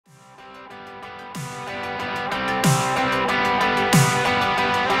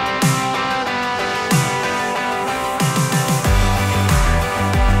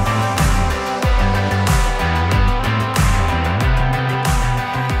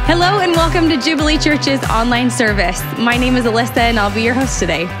Hello and welcome to Jubilee Church's online service. My name is Alyssa and I'll be your host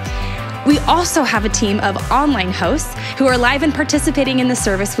today. We also have a team of online hosts who are live and participating in the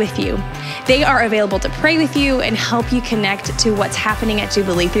service with you. They are available to pray with you and help you connect to what's happening at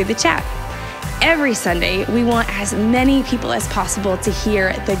Jubilee through the chat. Every Sunday, we want as many people as possible to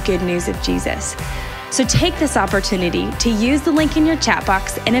hear the good news of Jesus. So take this opportunity to use the link in your chat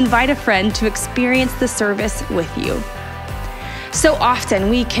box and invite a friend to experience the service with you. So often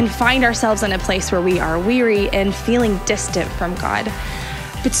we can find ourselves in a place where we are weary and feeling distant from God.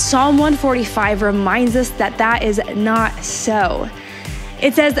 But Psalm 145 reminds us that that is not so.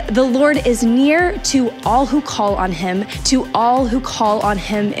 It says, "The Lord is near to all who call on him, to all who call on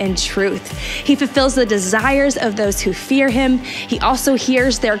him in truth. He fulfills the desires of those who fear him. He also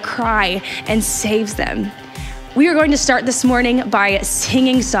hears their cry and saves them." We are going to start this morning by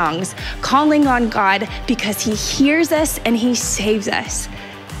singing songs, calling on God because he hears us and he saves us.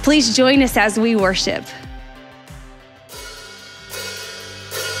 Please join us as we worship.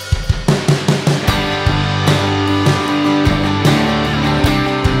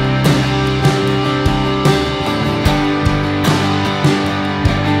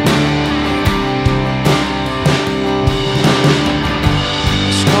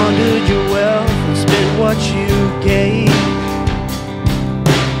 Squandered your wealth and spent what you gave.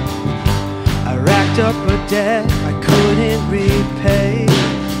 I racked up a debt I couldn't repay.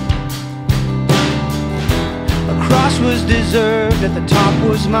 A cross was deserved, at the top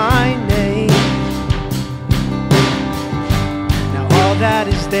was my name. Now all that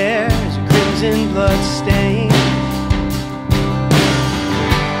is there is a crimson blood stain.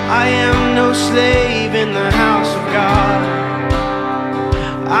 I am no slave in the house of God.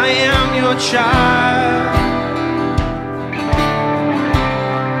 I am your child.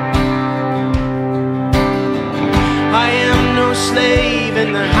 I am no slave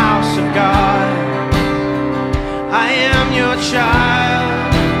in the house of God. I am your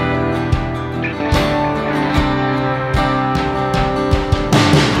child.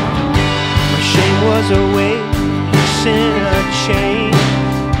 My shame was a weight, your sin a chain.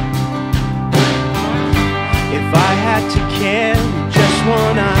 If I had to carry just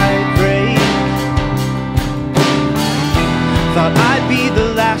one I'd break, thought I'd be the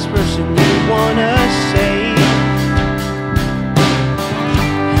last person you'd wanna save,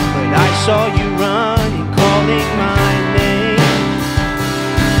 but I saw you running, calling my name.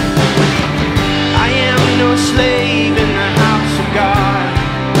 I am no slave in the house of God.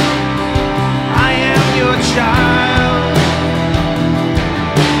 I am your child.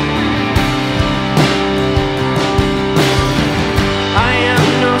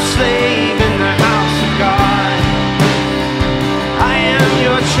 Slave in the house of God. I am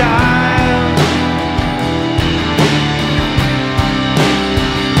your child.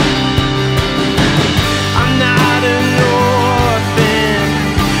 I'm not an orphan.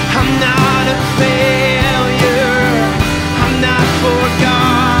 I'm not a failure. I'm not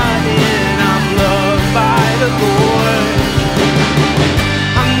forgotten. I'm loved by the Lord.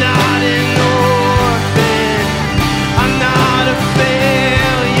 I'm not an orphan. I'm not a failure.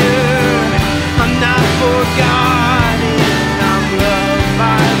 Forgotten, I'm loved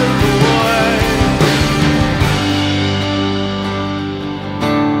by the Lord.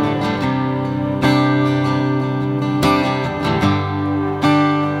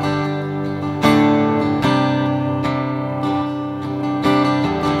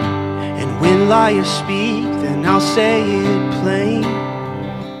 And when liars speak, then I'll say it plain.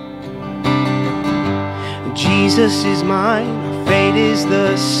 Jesus is mine, our fate is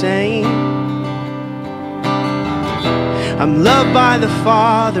the same. I'm loved by the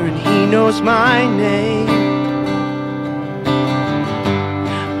Father and he knows my name.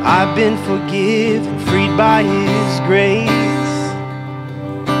 I've been forgiven, freed by his grace.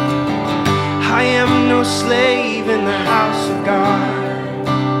 I am no slave in the house of God.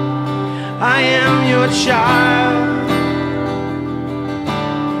 I am your child.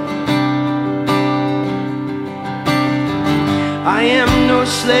 I am no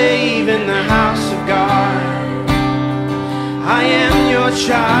slave in the house of God. I am your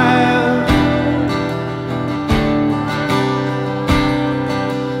child.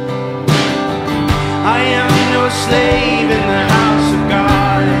 I am no slave in the house of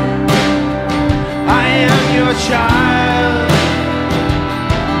God. I am your child.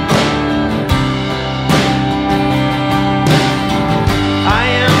 I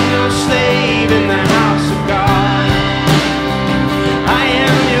am no slave in the house of God. I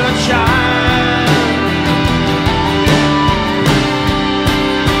am your child.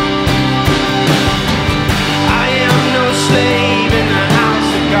 Slave in the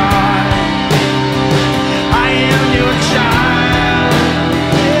house of God.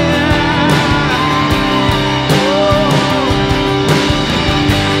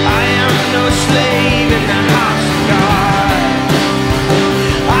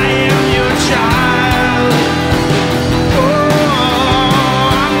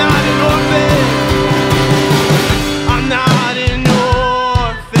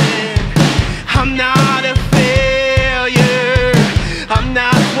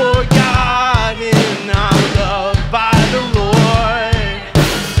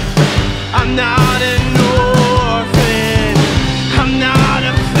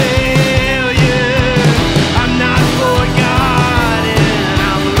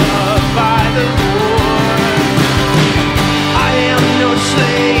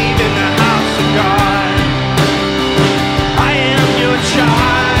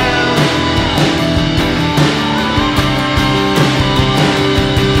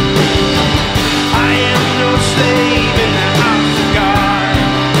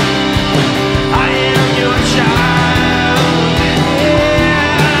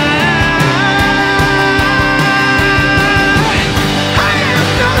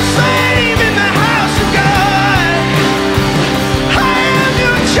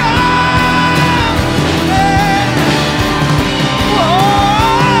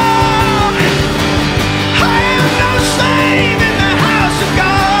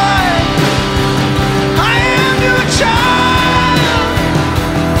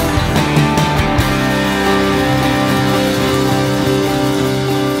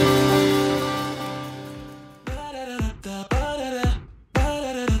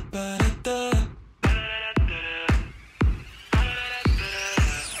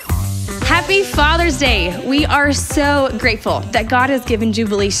 Happy Father's Day. We are so grateful that God has given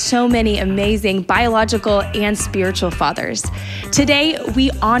Jubilee so many amazing biological and spiritual fathers. Today,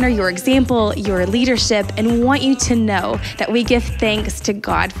 we honor your example, your leadership, and want you to know that we give thanks to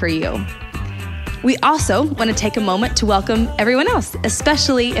God for you. We also want to take a moment to welcome everyone else,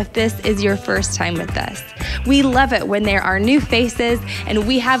 especially if this is your first time with us. We love it when there are new faces, and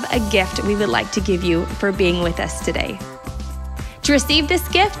we have a gift we would like to give you for being with us today. To receive this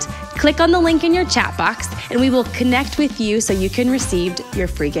gift, click on the link in your chat box, and we will connect with you so you can receive your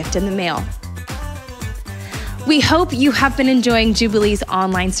free gift in the mail. We hope you have been enjoying Jubilee's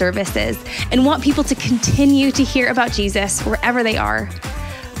online services and want people to continue to hear about Jesus wherever they are.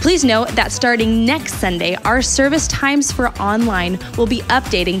 Please note that starting next Sunday, our service times for online will be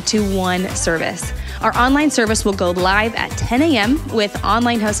updating to one service. Our online service will go live at 10 a.m. with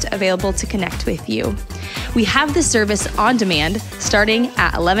online hosts available to connect with you. We have the service on demand starting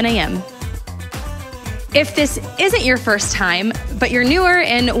at 11 a.m. If this isn't your first time, but you're newer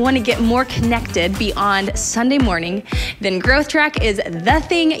and want to get more connected beyond Sunday morning, then Growth Track is the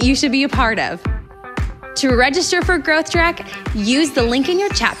thing you should be a part of. To register for Growth Track, use the link in your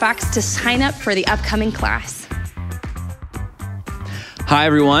chat box to sign up for the upcoming class. Hi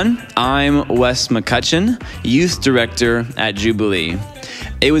everyone, I'm Wes McCutcheon, Youth Director at Jubilee.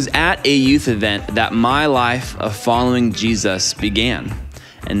 It was at a youth event that my life of following Jesus began.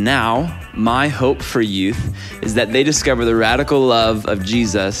 And now, my hope for youth is that they discover the radical love of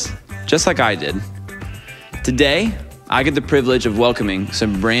Jesus, just like I did. Today, I get the privilege of welcoming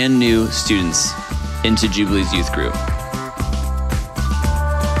some brand new students into Jubilee's youth group.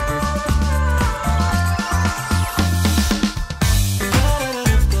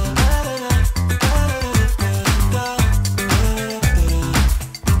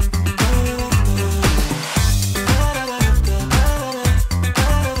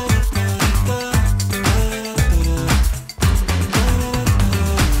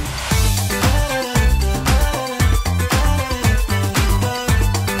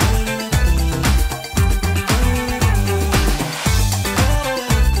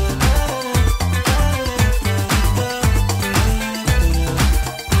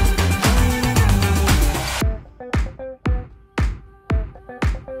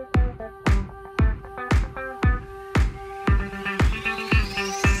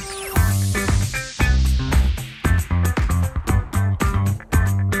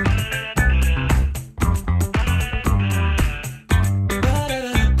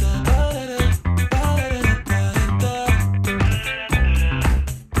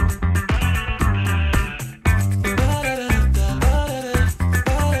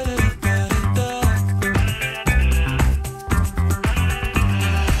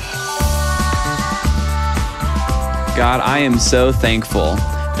 God, I am so thankful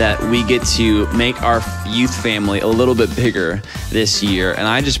that we get to make our youth family a little bit bigger this year. And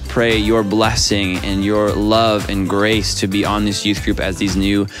I just pray your blessing and your love and grace to be on this youth group as these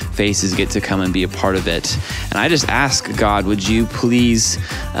new faces get to come and be a part of it. And I just ask, God, would you please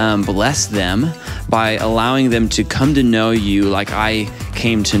bless them by allowing them to come to know you like I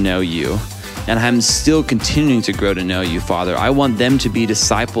came to know you. And I'm still continuing to grow to know you, Father. I want them to be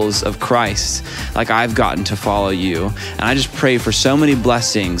disciples of Christ like I've gotten to follow you. And I just pray for so many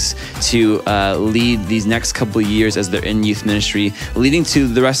blessings to lead these next couple of years as they're in youth ministry, leading to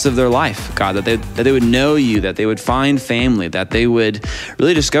the rest of their life, God, that they would know you, that they would find family, that they would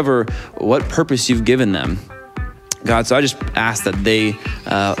really discover what purpose you've given them. God, so I just ask that they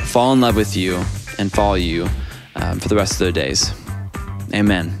fall in love with you and follow you for the rest of their days.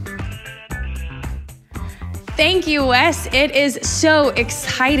 Amen. Thank you, Wes. It is so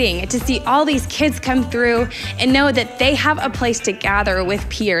exciting to see all these kids come through and know that they have a place to gather with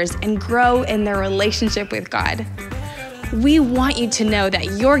peers and grow in their relationship with God. We want you to know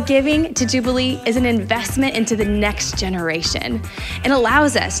that your giving to Jubilee is an investment into the next generation and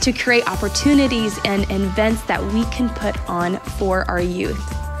allows us to create opportunities and events that we can put on for our youth.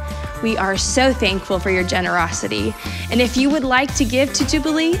 We are so thankful for your generosity. And if you would like to give to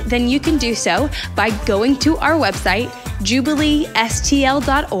Jubilee, then you can do so by going to our website,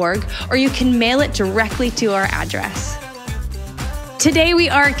 jubileestl.org, or you can mail it directly to our address. Today, we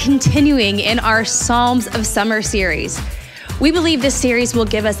are continuing in our Psalms of Summer series. We believe this series will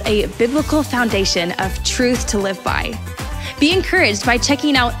give us a biblical foundation of truth to live by. Be encouraged by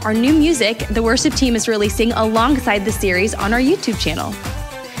checking out our new music the worship team is releasing alongside the series on our YouTube channel.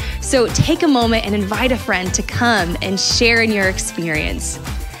 So take a moment and invite a friend to come and share in your experience.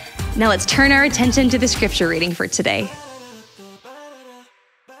 Now let's turn our attention to the scripture reading for today.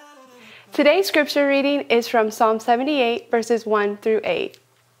 Today's scripture reading is from Psalm 78, verses 1 through 8.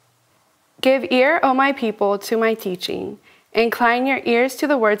 Give ear, O my people, to my teaching. Incline your ears to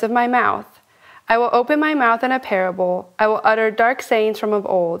the words of my mouth. I will open my mouth in a parable. I will utter dark sayings from of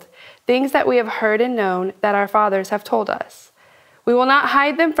old, things that we have heard and known that our fathers have told us. We will not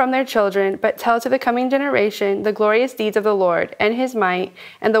hide them from their children, but tell to the coming generation the glorious deeds of the Lord and his might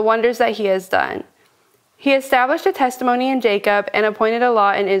and the wonders that he has done. He established a testimony in Jacob and appointed a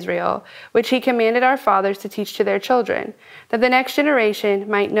law in Israel, which he commanded our fathers to teach to their children, that the next generation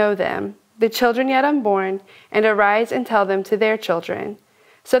might know them, the children yet unborn, and arise and tell them to their children,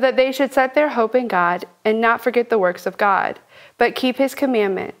 so that they should set their hope in God and not forget the works of God, but keep his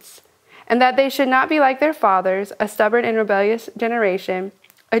commandments, and that they should not be like their fathers, a stubborn and rebellious generation,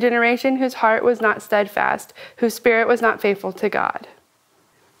 a generation whose heart was not steadfast, whose spirit was not faithful to God.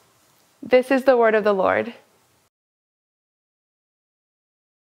 This is the word of the Lord.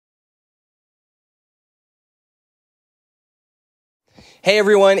 Hey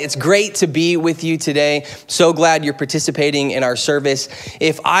everyone, it's great to be with you today. So glad you're participating in our service.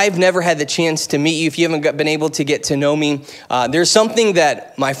 If I've never had the chance to meet you, if you haven't been able to get to know me, there's something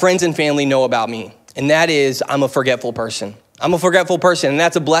that my friends and family know about me, and that is I'm a forgetful person. I'm a forgetful person, and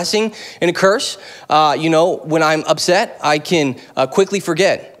that's a blessing and a curse. When I'm upset, I can quickly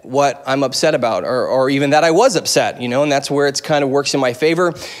forget what I'm upset about, or even that I was upset, and that's where it's kind of works in my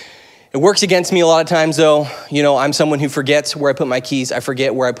favor. It works against me a lot of times, though. I'm someone who forgets where I put my keys. I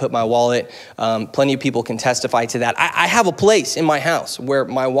forget where I put my wallet. Plenty of people can testify to that. I have a place in my house where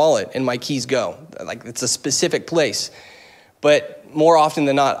my wallet and my keys go. Like, it's a specific place. But more often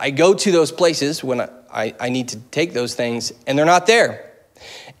than not, I go to those places when I need to take those things, and they're not there.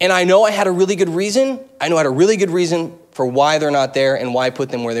 And I know I had a really good reason. I know I had a really good reason for why they're not there and why I put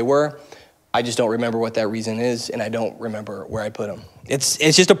them where they were. I just don't remember what that reason is, and I don't remember where I put them. It's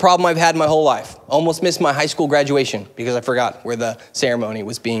just a problem I've had my whole life. Almost missed my high school graduation because I forgot where the ceremony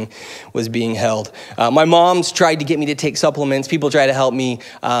was being held. My mom's tried to get me to take supplements. People try to help me.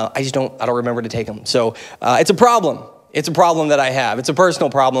 I don't remember to take them. So it's a problem. It's a problem that I have. It's a personal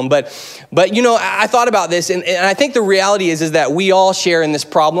problem. But I thought about this, and I think the reality is that we all share in this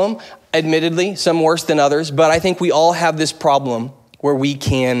problem. Admittedly, some worse than others, but I think we all have this problem where we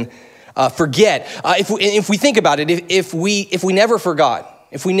can forget. If we think about it, if we never forgot,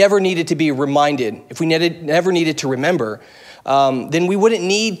 if we never needed to be reminded, if we never needed to remember, then we wouldn't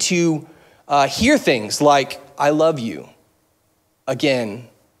need to hear things like, I love you, again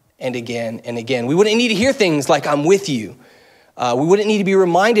and again and again. We wouldn't need to hear things like, I'm with you. We wouldn't need to be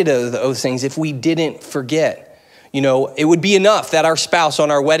reminded of those things if we didn't forget. It would be enough that our spouse on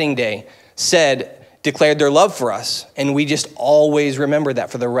our wedding day declared their love for us, and we just always remember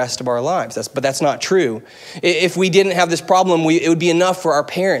that for the rest of our lives. But that's not true. If we didn't have this problem, it would be enough for our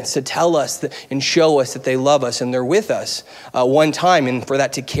parents to tell us and show us that they love us and they're with us one time, and for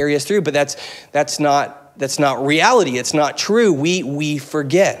that to carry us through. But that's not reality. It's not true. We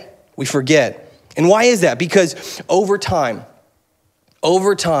forget. We forget. And why is that? Because over time,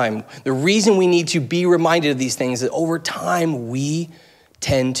 the reason we need to be reminded of these things is that over time we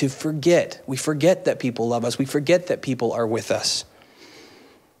tend to forget. We forget that people love us. We forget that people are with us.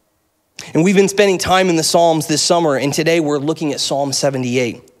 And we've been spending time in the Psalms this summer, and today we're looking at Psalm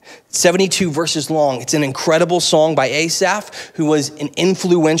 78. 72 verses long. It's an incredible song by Asaph, who was an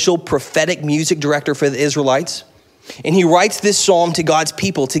influential prophetic music director for the Israelites. And he writes this psalm to God's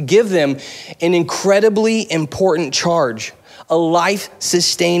people to give them an incredibly important charge, a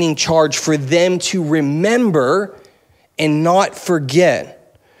life-sustaining charge for them to remember and not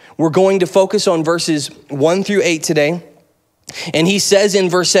forget. We're going to focus on verses 1 through 8 today. And he says in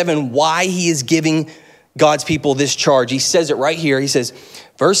verse 7 why he is giving God's people this charge. He says it right here. He says,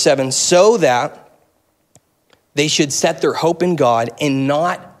 verse 7, so that they should set their hope in God and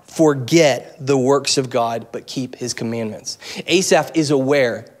not forget the works of God, but keep his commandments. Asaph is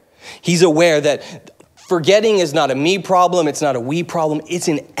aware. He's aware that forgetting is not a me problem. It's not a we problem. It's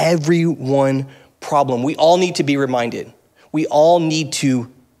an everyone problem. We all need to be reminded. We all need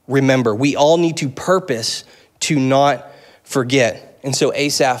to remember. We all need to purpose to not forget. And so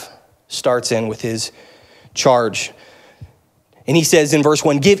Asaph starts in with his charge. And he says in verse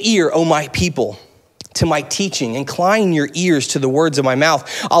 1, give ear, O my people, to my teaching. Incline your ears to the words of my mouth.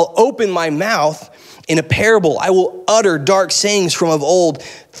 I'll open my mouth in a parable. I will utter dark sayings from of old,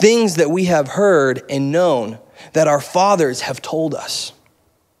 things that we have heard and known, that our fathers have told us.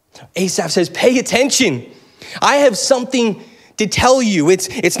 Asaph says, pay attention. I have something to tell you.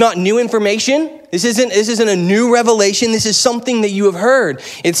 It's not new information. This isn't a new revelation. This is something that you have heard.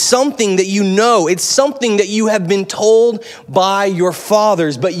 It's something that you know. It's something that you have been told by your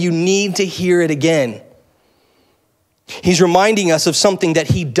fathers, but you need to hear it again. He's reminding us of something that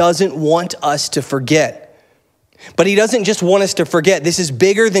he doesn't want us to forget. But he doesn't just want us to forget. This is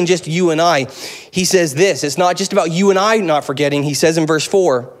bigger than just you and I. He says this, it's not just about you and I not forgetting. He says in verse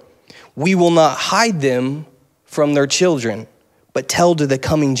 4, we will not hide them from their children, but tell to the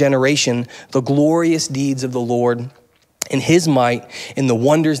coming generation the glorious deeds of the Lord and his might and the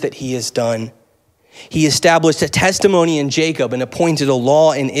wonders that he has done. He established a testimony in Jacob and appointed a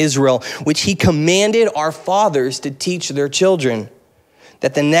law in Israel, which he commanded our fathers to teach their children,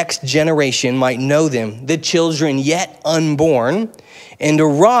 that the next generation might know them, the children yet unborn, and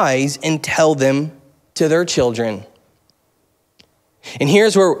arise and tell them to their children. And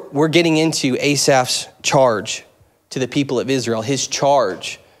here's where we're getting into Asaph's charge to the people of Israel, his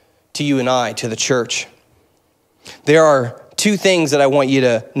charge to you and I, to the church. There are two things that I want you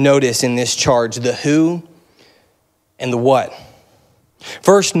to notice in this charge, the who and the what.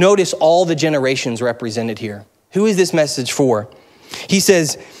 First, notice all the generations represented here. Who is this message for? He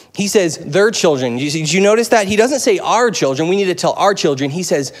says their children. Did you notice that? He doesn't say our children. We need to tell our children. He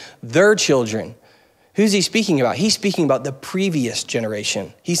says their children. Who's he speaking about? He's speaking about the previous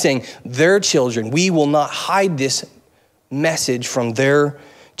generation. He's saying their children. We will not hide this message from their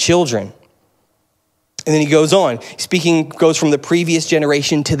children. And then he goes on, goes from the previous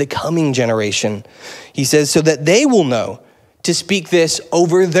generation to the coming generation. He says, so that they will know to speak this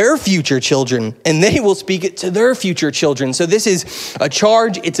over their future children, and they will speak it to their future children. So this is a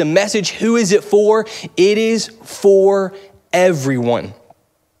charge. It's a message. Who is it for? It is for everyone.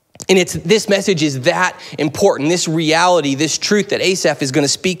 And this message is that important. This reality, this truth that Asaph is going to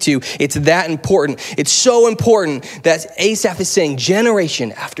speak to, it's that important. It's so important that Asaph is saying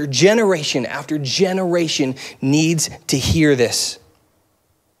generation after generation after generation needs to hear this.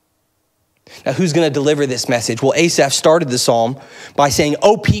 Now, who's going to deliver this message? Well, Asaph started the psalm by saying,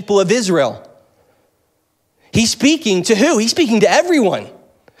 "O people of Israel." He's speaking to who? He's speaking to everyone.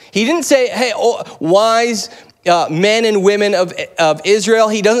 He didn't say, hey, wise men and women of Israel.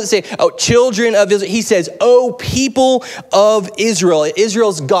 He doesn't say, children of Israel. He says, people of Israel.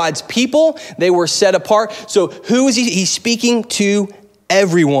 Israel's God's people. They were set apart. So who is he? He's speaking to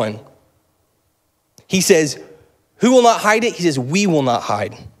everyone. He says, who will not hide it? He says, we will not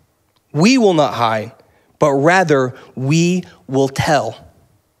hide. We will not hide, but rather we will tell.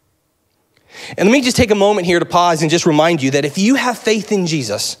 And let me just take a moment here to pause and just remind you that if you have faith in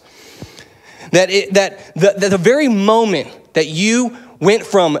Jesus, that the very moment that you went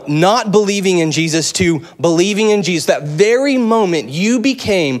from not believing in Jesus to believing in Jesus, that very moment you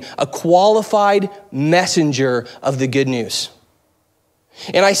became a qualified messenger of the good news.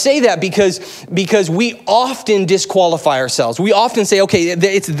 And I say that because we often disqualify ourselves. We often say, okay,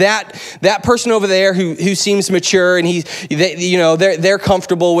 it's that person over there who seems mature and they're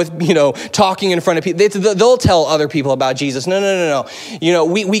comfortable with talking in front of people. They'll tell other people about Jesus. No.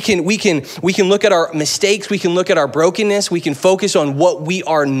 We can look at our mistakes. We can look at our brokenness. We can focus on what we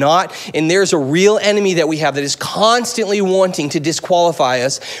are not. And there's a real enemy that we have that is constantly wanting to disqualify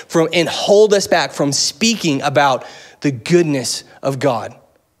us from and hold us back from speaking about the goodness of God.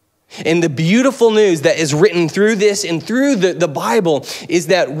 And the beautiful news that is written through this and through the Bible is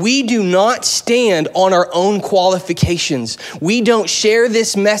that we do not stand on our own qualifications. We don't share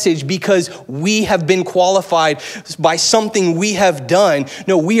this message because we have been qualified by something we have done.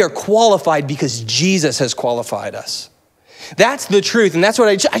 No, we are qualified because Jesus has qualified us. That's the truth, and that's what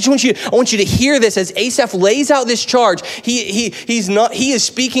I want you to hear this as Asaph lays out this charge. He is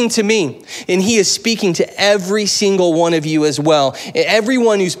speaking to me, and he is speaking to every single one of you as well.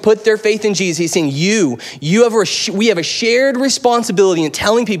 Everyone who's put their faith in Jesus, he's saying, we have a shared responsibility in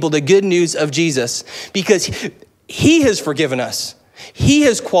telling people the good news of Jesus because he has forgiven us. He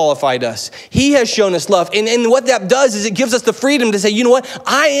has qualified us. He has shown us love. And what that does is it gives us the freedom to say, you know what?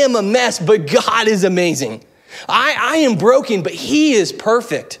 I am a mess, but God is amazing. I am broken, but he is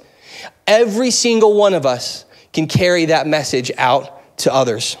perfect. Every single one of us can carry that message out to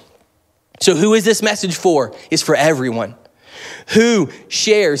others. So who is this message for? It's for everyone. Who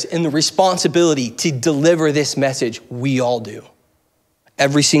shares in the responsibility to deliver this message? We all do.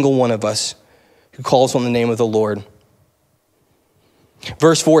 Every single one of us who calls on the name of the Lord.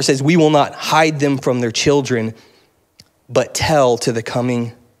 Verse 4 says, we will not hide them from their children, but tell to the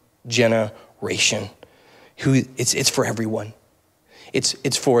coming generation. It's for everyone.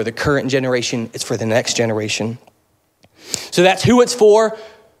 It's for the current generation. It's for the next generation. So that's who it's for.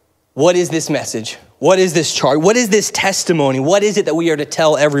 What is this message? What is this charge? What is this testimony? What is it that we are to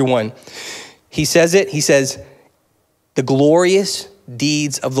tell everyone? He says it. He says, the glorious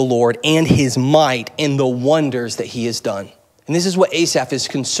deeds of the Lord and his might and the wonders that he has done. And this is what Asaph is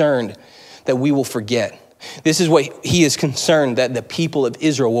concerned that we will forget. This is what he is concerned that the people of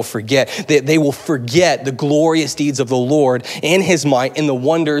Israel will forget. That they will forget the glorious deeds of the Lord and his might and the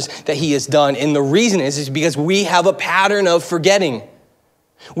wonders that he has done. And the reason is because we have a pattern of forgetting.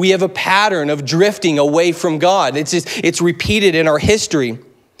 We have a pattern of drifting away from God. It's repeated in our history.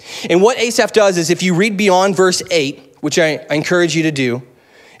 And what Asaph does is, if you read beyond verse 8, which I encourage you to do,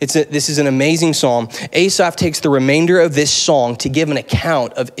 this is an amazing psalm. Asaph takes the remainder of this song to give an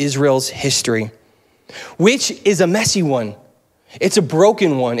account of Israel's history, which is a messy one. It's a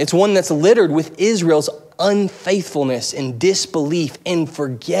broken one. It's one that's littered with Israel's unfaithfulness and disbelief and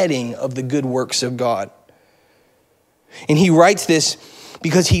forgetting of the good works of God. And he writes this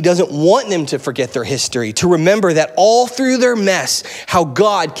because he doesn't want them to forget their history, to remember that all through their mess, how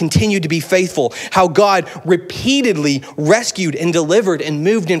God continued to be faithful, how God repeatedly rescued and delivered and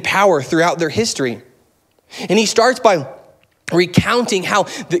moved in power throughout their history. And he starts by recounting how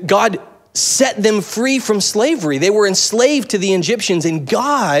God set them free from slavery. They were enslaved to the Egyptians, and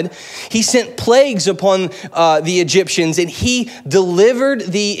God, he sent plagues upon the Egyptians, and he delivered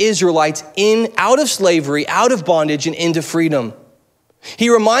the Israelites out of slavery, out of bondage, and into freedom.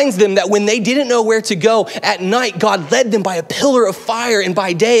 He reminds them that when they didn't know where to go at night, God led them by a pillar of fire, and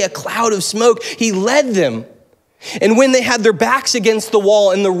by day a cloud of smoke. He led them. And when they had their backs against the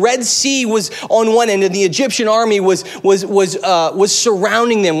wall and the Red Sea was on one end and the Egyptian army was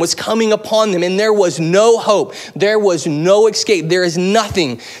surrounding them, was coming upon them, and there was no hope, there was no escape, there is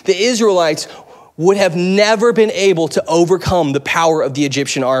nothing, the Israelites would have never been able to overcome the power of the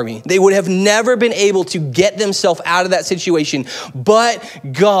Egyptian army. They would have never been able to get themselves out of that situation. But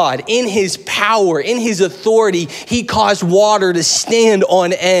God, in his power, in his authority, he caused water to stand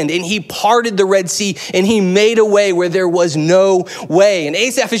on end, and he parted the Red Sea, and he made a way where there was no way. And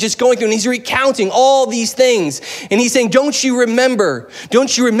Asaph is just going through and he's recounting all these things. And he's saying, don't you remember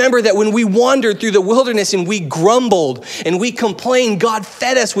that when we wandered through the wilderness and we grumbled and we complained, God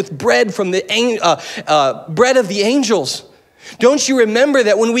fed us with bread from the bread of the angels? Don't you remember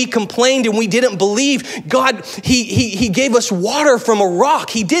that when we complained and we didn't believe, God, he gave us water from a rock.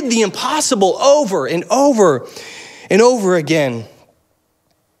 He did the impossible over and over and over again.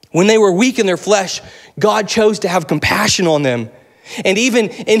 When they were weak in their flesh, God chose to have compassion on them. And even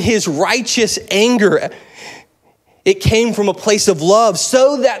in his righteous anger, it came from a place of love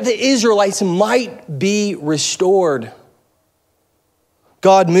so that the Israelites might be restored.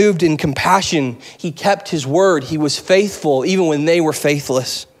 God moved in compassion. He kept his word. He was faithful even when they were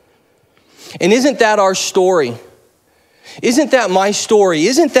faithless. And isn't that our story? Isn't that my story?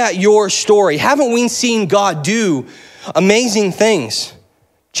 Isn't that your story? Haven't we seen God do amazing things?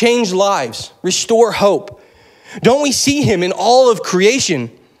 Change lives, restore hope. Don't we see him in all of creation?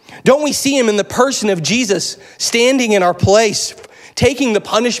 Don't we see him in the person of Jesus standing in our place, taking the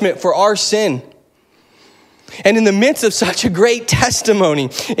punishment for our sin? And in the midst of such a great testimony,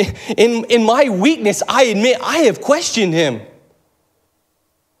 in my weakness, I admit I have questioned him.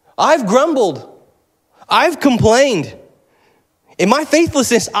 I've grumbled. I've complained. In my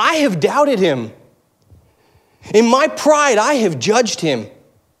faithlessness, I have doubted him. In my pride, I have judged him.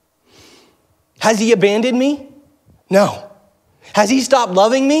 Has he abandoned me? No. Has he stopped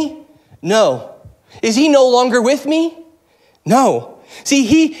loving me? No. Is he no longer with me? No. See,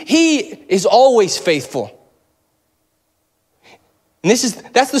 he is always faithful. And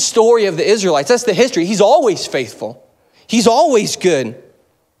that's the story of the Israelites. That's the history. He's always faithful. He's always good.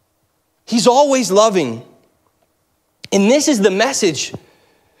 He's always loving. And this is the message.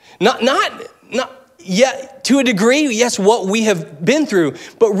 Not yet to a degree, yes, what we have been through,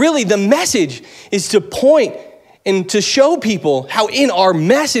 but really the message is to point and to show people how in our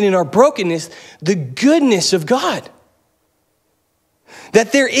mess and in our brokenness, the goodness of God.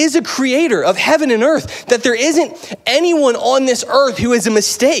 That there is a creator of heaven and earth. That there isn't anyone on this earth who is a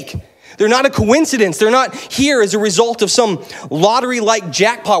mistake. They're not a coincidence. They're not here as a result of some lottery-like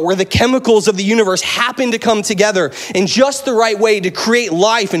jackpot where the chemicals of the universe happen to come together in just the right way to create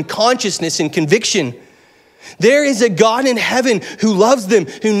life and consciousness and conviction. There is a God in heaven who loves them,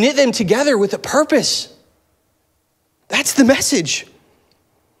 who knit them together with a purpose. That's the message.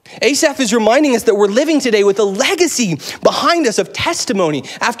 Asaph is reminding us that we're living today with a legacy behind us of testimony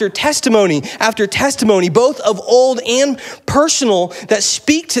after testimony after testimony, both of old and personal, that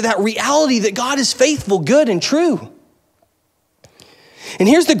speak to that reality that God is faithful, good, and true. And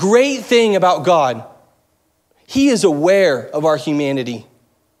here's the great thing about God. He is aware of our humanity.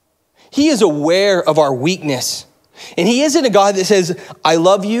 He is aware of our weakness. And he isn't a God that says, I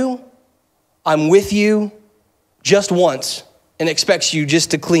love you, I'm with you, just once, and expects you just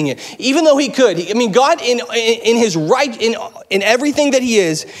to cling it. Even though he could. God in his right, in everything that he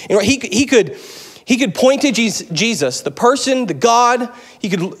is, he He could point to Jesus, the person, the God. He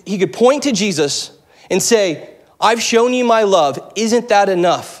could point to Jesus and say, I've shown you my love. Isn't that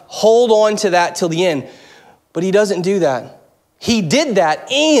enough? Hold on to that till the end. But he doesn't do that. He did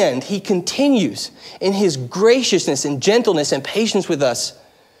that, and he continues in his graciousness and gentleness and patience with us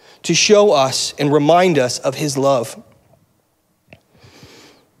to show us and remind us of his love.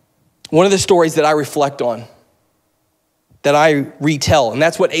 One of the stories that I reflect on, that I retell, and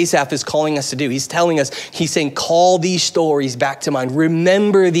that's what Asaph is calling us to do. He's telling us, he's saying, call these stories back to mind.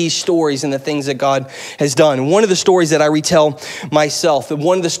 Remember these stories and the things that God has done. And one of the stories that I retell myself, and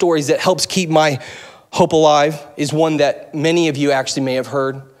one of the stories that helps keep my hope alive, is one that many of you actually may have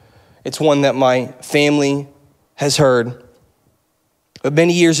heard. It's one that my family has heard. But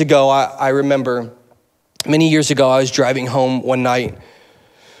many years ago, I remember, I was driving home one night.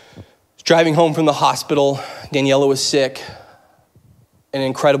 Driving home from the hospital. Daniela was sick, an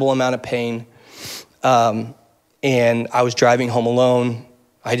incredible amount of pain. And I was driving home alone.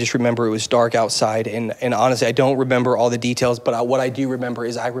 I just remember it was dark outside. And honestly, I don't remember all the details, but what I do remember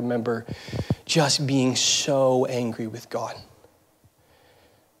is I remember just being so angry with God.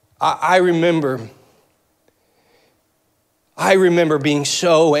 I remember being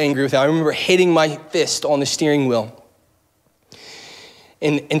so angry with him. I remember hitting my fist on the steering wheel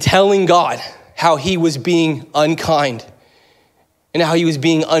and telling God how he was being unkind and how he was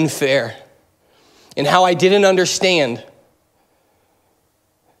being unfair and how I didn't understand.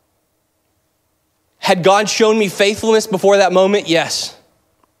 Had God shown me faithfulness before that moment? Yes.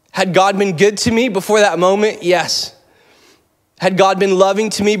 Had God been good to me before that moment? Yes. Had God been loving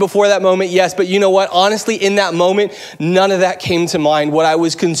to me before that moment? Yes. But you know what? Honestly, in that moment, none of that came to mind. What I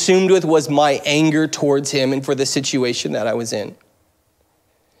was consumed with was my anger towards him and for the situation that I was in.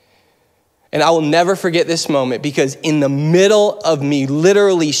 And I will never forget this moment, because in the middle of me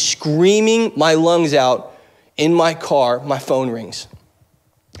literally screaming my lungs out in my car, my phone rings.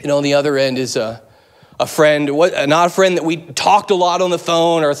 And on the other end is a friend, not a friend that we talked a lot on the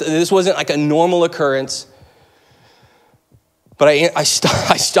phone, or this wasn't like a normal occurrence. But I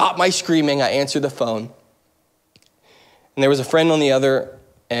stopped my screaming, I answered the phone. And there was a friend on the other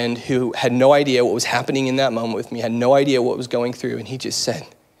end who had no idea what was happening in that moment with me, had no idea what was going through, and he just said,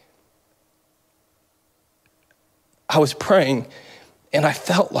 I was praying, and I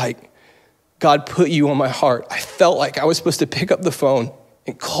felt like God put you on my heart. I felt like I was supposed to pick up the phone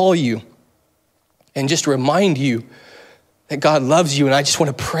and call you and just remind you that God loves you, and I just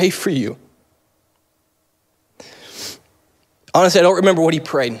want to pray for you. Honestly, I don't remember what he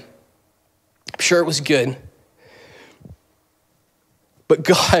prayed. I'm sure it was good. But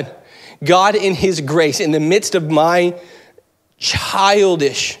God in his grace, in the midst of my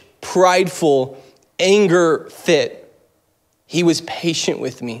childish, prideful anger fit, he was patient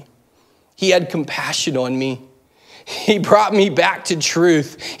with me. He had compassion on me. He brought me back to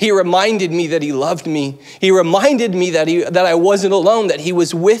truth. He reminded me that he loved me. He reminded me that I wasn't alone, that he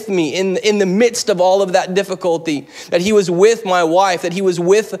was with me in the midst of all of that difficulty, that he was with my wife, that he was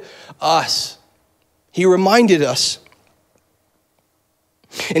with us. He reminded us.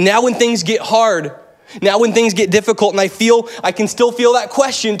 And now when things get hard, now when things get difficult, and I can still feel that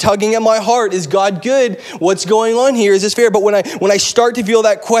question tugging at my heart, is God good? What's going on here? Is this fair? But when I start to feel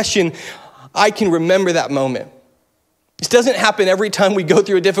that question, I can remember that moment. This doesn't happen every time we go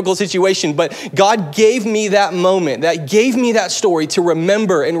through a difficult situation, but God gave me that moment, that gave me that story to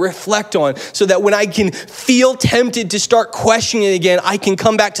remember and reflect on, so that when I can feel tempted to start questioning it again, I can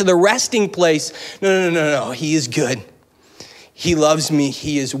come back to the resting place. No, he is good. He loves me.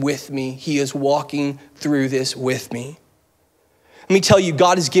 He is with me. He is walking through this with me. Let me tell you,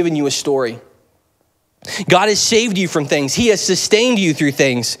 God has given you a story. God has saved you from things. He has sustained you through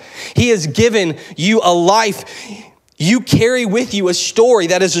things. He has given you a life. You carry with you a story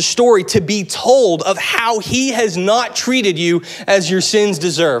that is a story to be told of how he has not treated you as your sins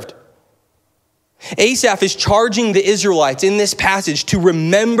deserved. Asaph is charging the Israelites in this passage to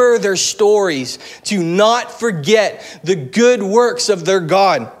remember their stories, to not forget the good works of their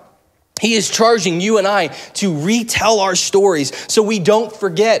God. He is charging you and I to retell our stories so we don't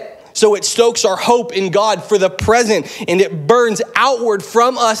forget. So it stokes our hope in God for the present, and it burns outward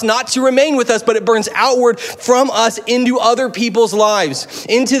from us, not to remain with us, but it burns outward from us into other people's lives,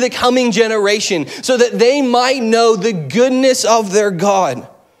 into the coming generation, so that they might know the goodness of their God.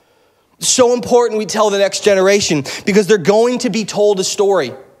 So important we tell the next generation, because they're going to be told a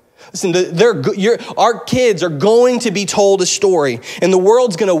story. Listen, our kids are going to be told a story, and the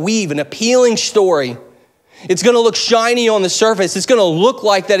world's going to weave an appealing story. It's going to look shiny on the surface. It's going to look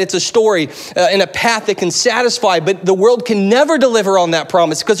like that it's a story and a path that can satisfy, but the world can never deliver on that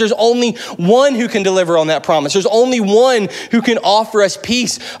promise because there's only one who can deliver on that promise. There's only one who can offer us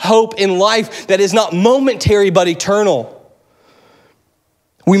peace, hope, and life that is not momentary but eternal.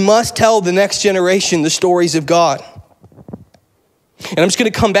 We must tell the next generation the stories of God. And I'm just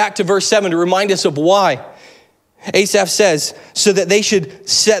going to come back to verse 7 to remind us of why. Asaph says, so that they should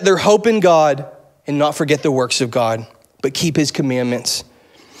set their hope in God and not forget the works of God, but keep his commandments.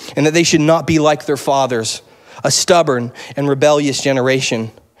 And that they should not be like their fathers, a stubborn and rebellious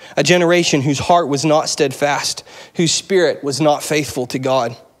generation, a generation whose heart was not steadfast, whose spirit was not faithful to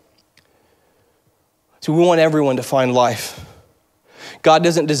God. So we want everyone to find life. God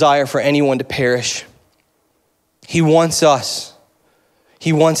doesn't desire for anyone to perish. He wants us.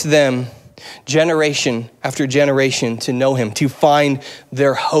 He wants them, generation after generation, to know him, to find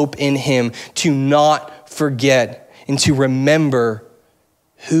their hope in him, to not forget and to remember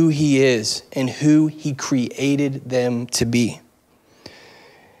who he is and who he created them to be.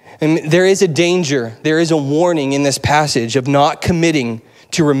 And there is a danger, there is a warning in this passage of not committing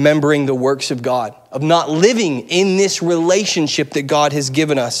to remembering the works of God, of not living in this relationship that God has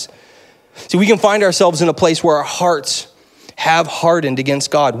given us. So we can find ourselves in a place where our hearts have hardened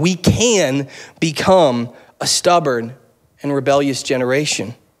against God. We can become a stubborn and rebellious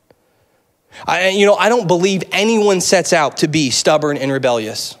generation. I don't believe anyone sets out to be stubborn and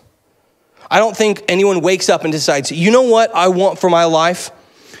rebellious. I don't think anyone wakes up and decides, you know what I want for my life?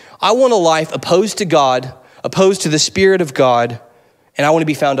 I want a life opposed to God, opposed to the Spirit of God, and I want to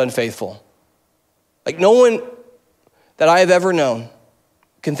be found unfaithful. Like no one that I have ever known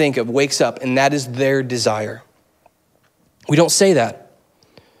can think of wakes up and that is their desire. We don't say that.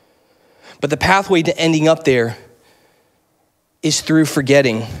 But the pathway to ending up there is through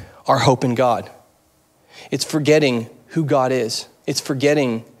forgetting our hope in God. It's forgetting who God is. It's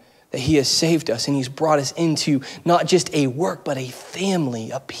forgetting that he has saved us and he's brought us into not just a work, but a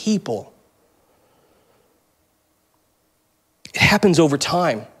family, a people. It happens over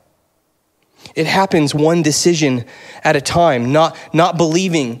time. It happens one decision at a time, not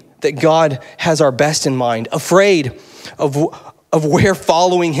believing that God has our best in mind, afraid of where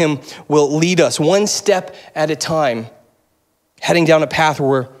following him will lead us, one step at a time, heading down a path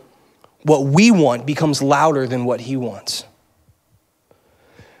where what we want becomes louder than what he wants.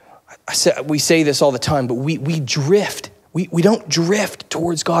 We say this all the time, but we drift. We don't drift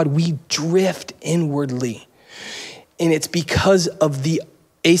towards God. We drift inwardly. And it's because of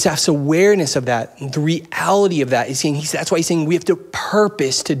Asaph's awareness of that, the reality of that. That's why he's saying we have to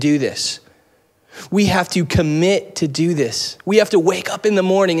purpose to do this. We have to commit to do this. We have to wake up in the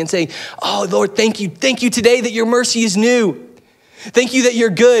morning and say, oh, Lord, thank you. Thank you today that your mercy is new. Thank you that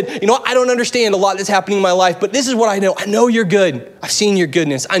you're good. I don't understand a lot that's happening in my life, but this is what I know. I know you're good. I've seen your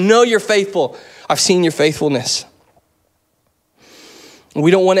goodness. I know you're faithful. I've seen your faithfulness.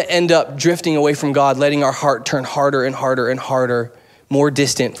 We don't want to end up drifting away from God, letting our heart turn harder and harder and harder, more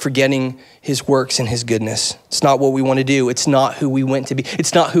distant, forgetting his works and his goodness. It's not what we want to do. It's not who we went to be.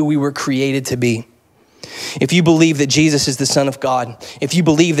 It's not who we were created to be. If you believe that Jesus is the Son of God, if you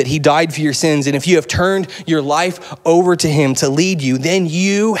believe that he died for your sins, and if you have turned your life over to him to lead you, then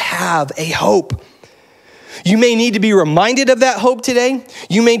you have a hope. You may need to be reminded of that hope today.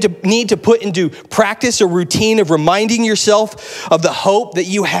 You may need to put into practice a routine of reminding yourself of the hope that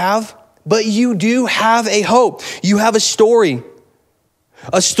you have, but you do have a hope. You have a story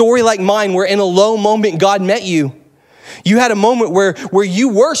like mine where in a low moment God met you. You had a moment where you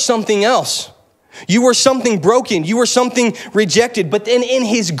were something else. You were something broken. You were something rejected. But then in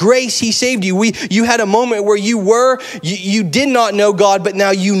his grace, he saved you. You had a moment where you did not know God, but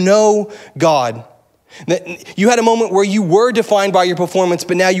now you know God. You had a moment where you were defined by your performance,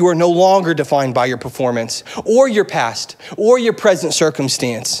 but now you are no longer defined by your performance or your past or your present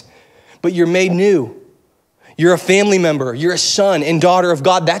circumstance. But you're made new. You're a family member. You're a son and daughter of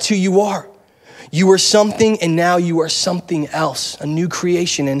God. That's who you are. You were something and now you are something else, a new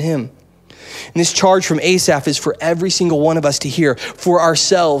creation in him. And this charge from Asaph is for every single one of us to hear, for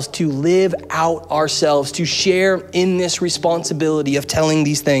ourselves, to live out ourselves, to share in this responsibility of telling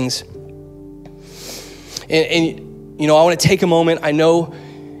these things. And I want to take a moment. I know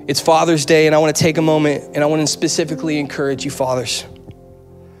it's Father's Day, and I want to take a moment, and I want to specifically encourage you, fathers.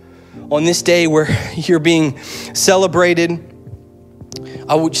 On this day where you're being celebrated,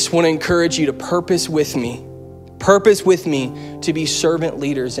 I would just want to encourage you to purpose with me to be servant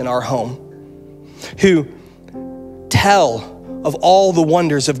leaders in our home, who tell of all the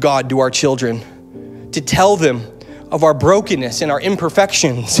wonders of God to our children, to tell them of our brokenness and our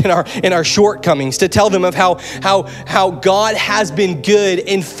imperfections and our shortcomings, to tell them of how God has been good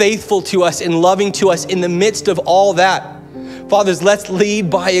and faithful to us and loving to us in the midst of all that. Fathers, let's lead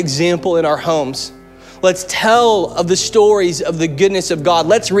by example in our homes. Let's tell of the stories of the goodness of God.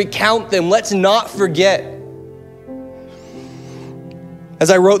 Let's recount them. Let's not forget. As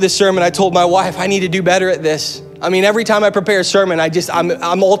I wrote this sermon, I told my wife, I need to do better at this. I mean, every time I prepare a sermon, I'm just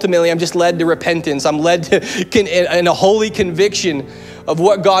led to repentance. I'm led to in a holy conviction of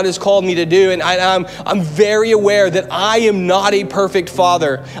what God has called me to do. And I'm very aware that I am not a perfect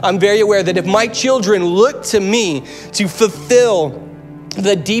father. I'm very aware that if my children look to me to fulfill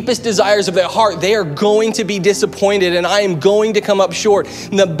the deepest desires of their heart, they are going to be disappointed, and I am going to come up short.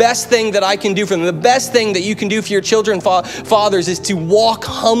 And the best thing that I can do for them, the best thing that you can do for your children, fathers, is to walk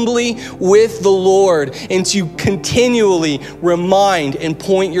humbly with the Lord and to continually remind and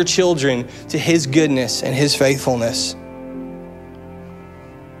point your children to His goodness and His faithfulness.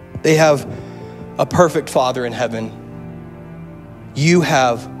 They have a perfect Father in heaven. You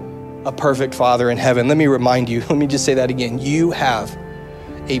have a perfect Father in heaven. Let me remind you, let me just say that again. You have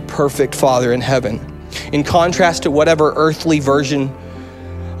a perfect Father in heaven. In contrast to whatever earthly version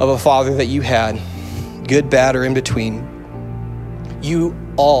of a father that you had, good, bad, or in between, you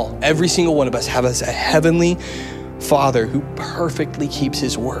all, every single one of us, have a heavenly Father who perfectly keeps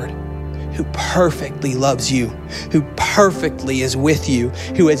His word, who perfectly loves you, who perfectly is with you,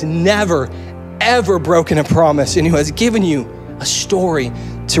 who has never, ever broken a promise, and who has given you a story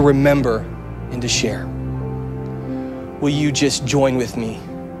to remember and to share. Will you just join with me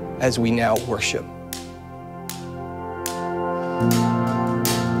as we now worship?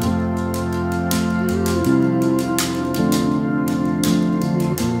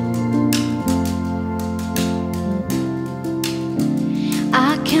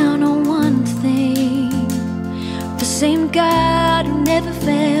 I count on one thing: the same God who never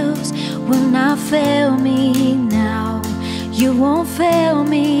fails will not fail me now. You won't fail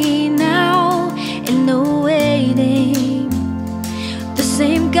me now. In the waiting, the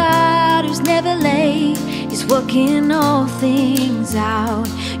same God who's never late is working all things out.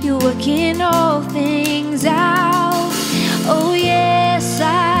 You're working all things out. Oh yes,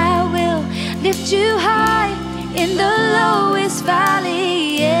 I will lift you high in the lowest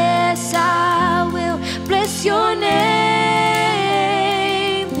valley. Yes, I will bless your name.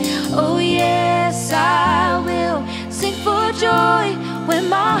 Oh yes, I will sing for joy when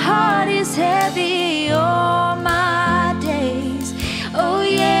my heart is heavy all my days. Oh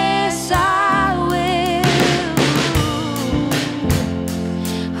yes, I will.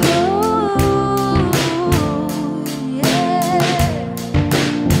 Oh yeah.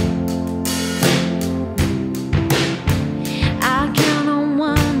 I count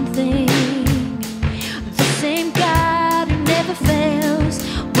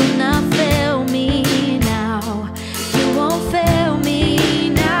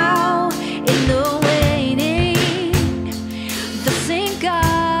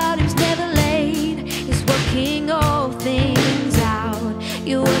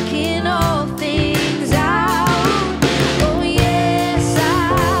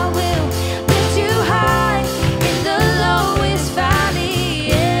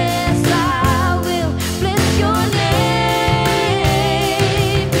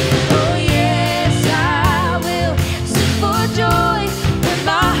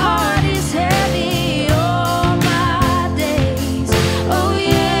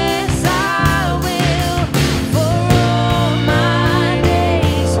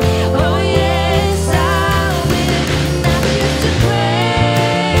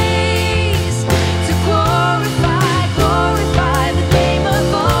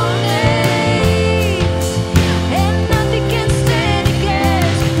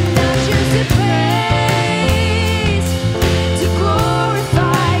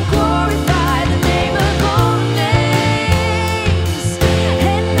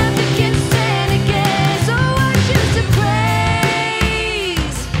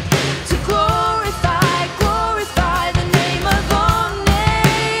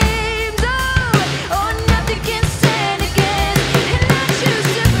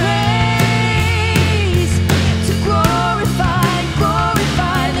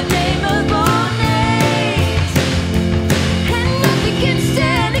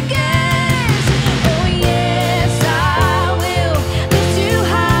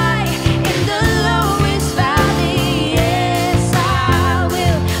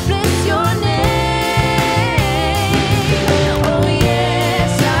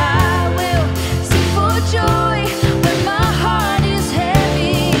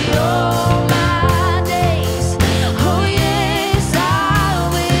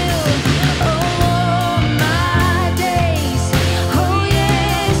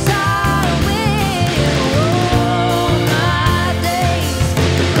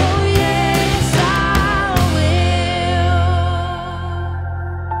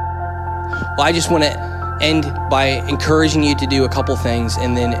Well, I just want to end by encouraging you to do a couple things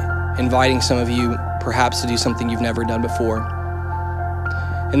and then inviting some of you perhaps to do something you've never done before.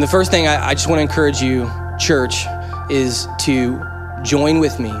 And the first thing I just want to encourage you, church, is to join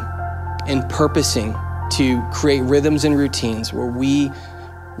with me in purposing to create rhythms and routines where we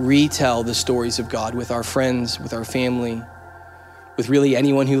retell the stories of God with our friends, with our family, with really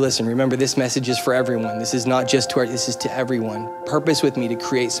anyone who listens. Remember, this message is for everyone. This is not just this is to everyone. Purpose with me to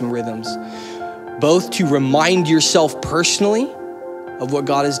create some rhythms, both to remind yourself personally of what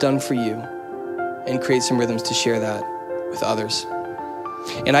God has done for you and create some rhythms to share that with others.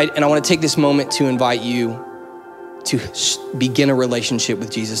 And I want to take this moment to invite you to begin a relationship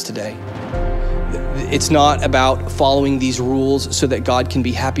with Jesus today. It's not about following these rules so that God can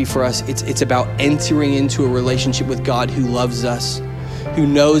be happy for us. It's about entering into a relationship with God who loves us, who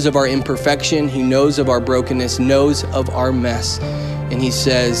knows of our imperfection, who knows of our brokenness, knows of our mess. And he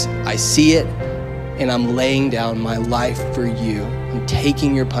says, I see it, and I'm laying down my life for you. I'm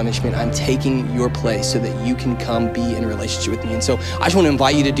taking your punishment. I'm taking your place so that you can come be in a relationship with me. And so I just want to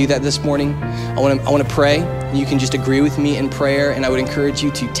invite you to do that this morning. I want to pray. You can just agree with me in prayer. And I would encourage you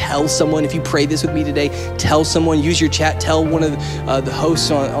to tell someone, if you pray this with me today, tell someone, use your chat, tell one of the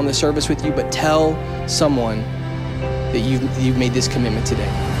hosts on the service with you, but tell someone that you've made this commitment today.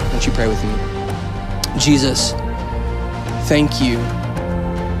 Won't you pray with me? Jesus, thank you.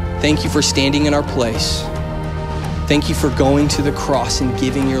 Thank you for standing in our place. Thank you for going to the cross and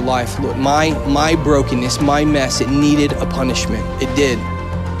giving your life. Lord, my brokenness, my mess, it needed a punishment. It did.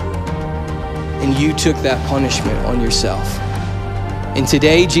 And you took that punishment on yourself. And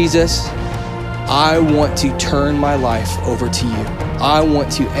today, Jesus, I want to turn my life over to you. I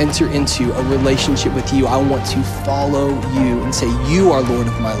want to enter into a relationship with you. I want to follow you and say, you are Lord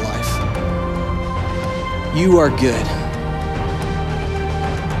of my life. You are good.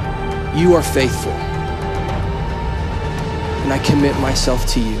 You are faithful. And I commit myself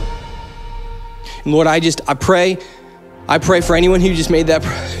to you. And Lord, I pray for anyone who just made that,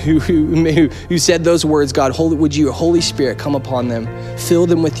 who said those words, God, would you, Holy Spirit, come upon them, fill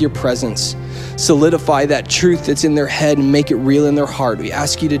them with your presence, solidify that truth that's in their head and make it real in their heart. We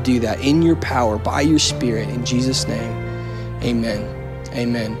ask you to do that in your power, by your Spirit, in Jesus' name. Amen.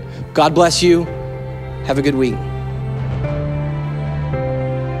 Amen. God bless you. Have a good week.